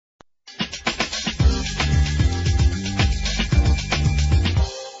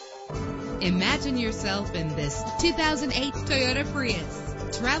yourself in this 2008 Toyota Prius.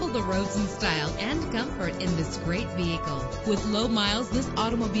 Travel the roads in style and comfort in this great vehicle. With low miles, this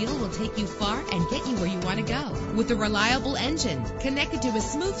automobile will take you far and get you where you want to go. With a reliable engine connected to a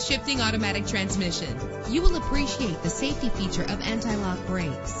smooth shifting automatic transmission, you will appreciate the safety feature of anti-lock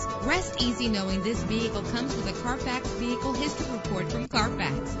brakes. Rest easy knowing this vehicle comes with a Carfax Vehicle History Report from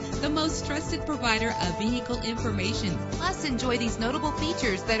Carfax, the most trusted provider of vehicle information. Plus, enjoy these notable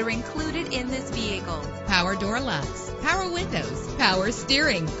features that are included in this vehicle: power door locks, power windows, power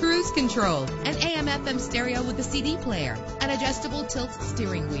steering, cruise control, an AM/FM stereo with a CD player, an adjustable tilt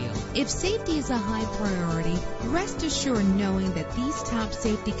steering wheel. If safety is a high priority, rest assured knowing that these top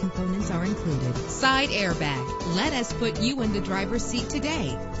safety components are included. Side airbag. Let us put you in the driver's seat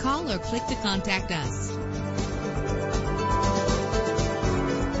today. Call or click to contact us.